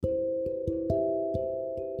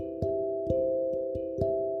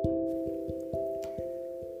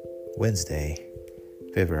Wednesday,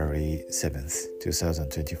 February 7th,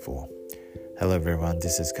 2024. Hello everyone,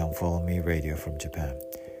 this is Come Follow Me Radio from Japan.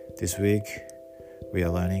 This week, we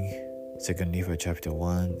are learning 2 Nephi chapter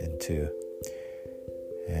 1 and 2.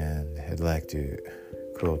 And I'd like to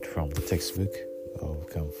quote from the textbook of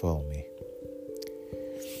Come Follow Me.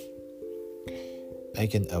 I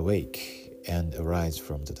can awake and arise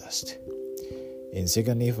from the dust. In 2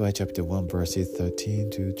 Nephi chapter 1 verses 13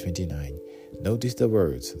 to 29, notice the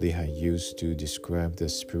words Lehi used to describe the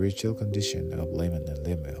spiritual condition of Laman and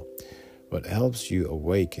Lemuel. What helps you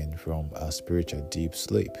awaken from a spiritual deep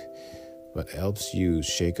sleep? What helps you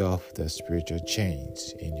shake off the spiritual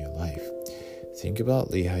chains in your life? Think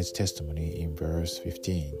about Lehi's testimony in verse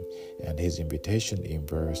 15 and his invitation in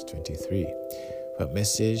verse 23. What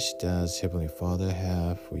message does Heavenly Father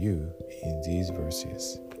have for you in these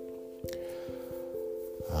verses?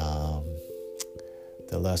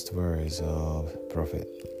 The last words of Prophet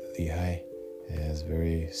Lehi is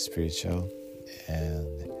very spiritual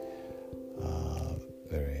and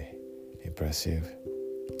very impressive.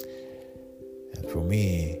 And for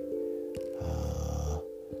me,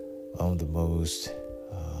 one of the most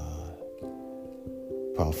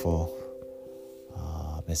powerful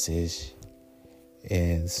message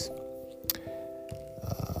is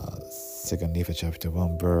 2 Nephi chapter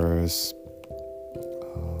 1 verse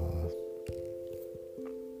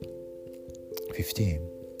 15.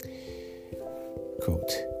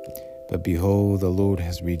 Quote, "But behold, the Lord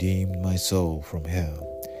has redeemed my soul from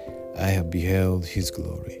hell. I have beheld his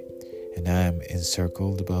glory, and I am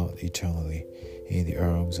encircled about eternally in the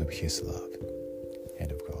arms of his love."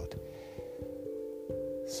 End of quote.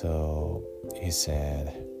 So he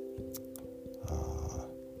said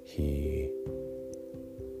he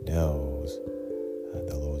knows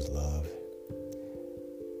the Lord's love.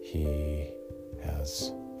 He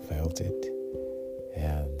has felt it.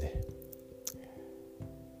 And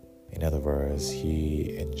in other words,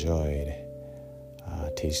 he enjoyed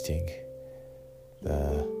tasting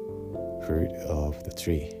the fruit of the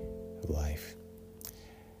tree of life,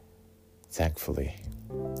 thankfully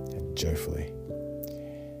and joyfully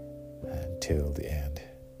until the end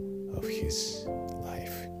of his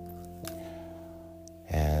life.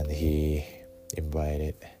 And he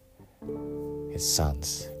invited his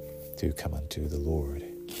sons to come unto the Lord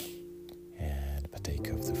and partake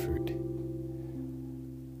of the fruit.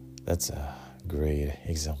 That's a great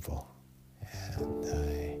example, and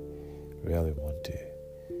I really want to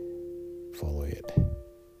follow it,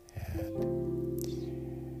 and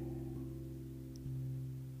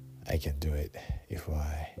I can do it if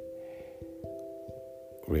I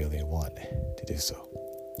really want to do so.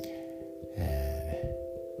 And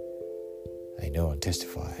I know and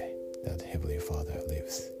testify that Heavenly Father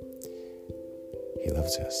lives. He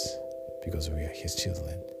loves us because we are his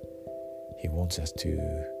children. He wants us to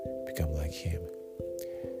become like him.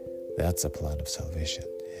 That's a plan of salvation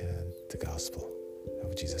and the gospel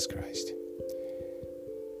of Jesus Christ.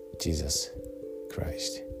 Jesus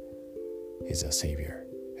Christ is our Savior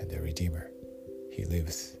and the Redeemer. He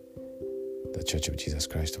lives. The Church of Jesus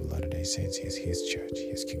Christ of Latter-day Saints is his church,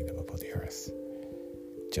 his kingdom upon the earth.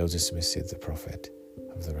 Joseph Smith is the prophet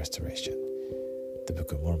of the restoration. The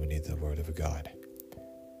Book of Mormon is the word of God.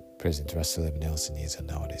 President Russell M. Nelson is a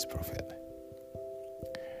nowadays prophet.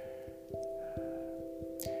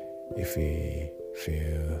 If we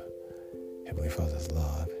feel Heavenly Father's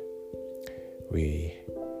love, we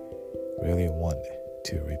really want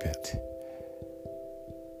to repent.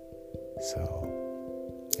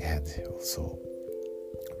 And also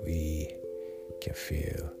we can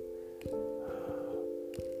feel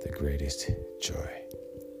the greatest joy.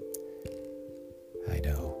 I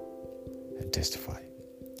know and testify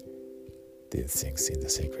these things in the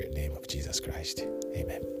sacred name of Jesus Christ.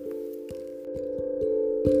 Amen.